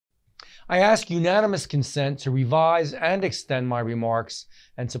I ask unanimous consent to revise and extend my remarks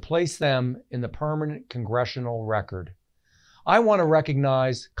and to place them in the permanent congressional record. I want to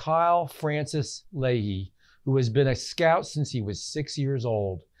recognize Kyle Francis Leahy, who has been a Scout since he was 6 years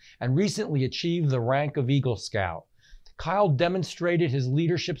old and recently achieved the rank of Eagle Scout. Kyle demonstrated his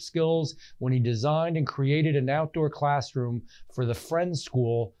leadership skills when he designed and created an outdoor classroom for the Friends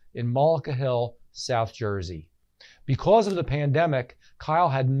School in Mullica Hill, South Jersey. Because of the pandemic, Kyle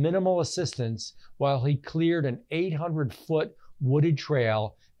had minimal assistance while he cleared an 800-foot wooded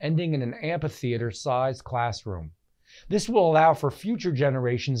trail ending in an amphitheater-sized classroom. This will allow for future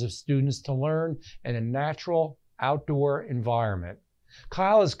generations of students to learn in a natural, outdoor environment.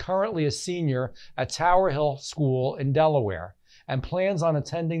 Kyle is currently a senior at Tower Hill School in Delaware and plans on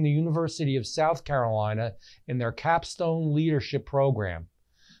attending the University of South Carolina in their capstone leadership program.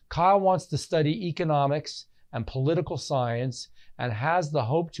 Kyle wants to study economics and political science and has the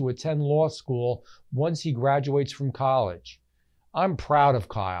hope to attend law school once he graduates from college. I'm proud of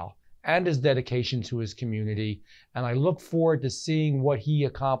Kyle and his dedication to his community, and I look forward to seeing what he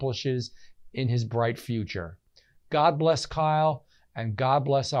accomplishes in his bright future. God bless Kyle, and God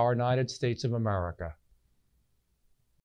bless our United States of America.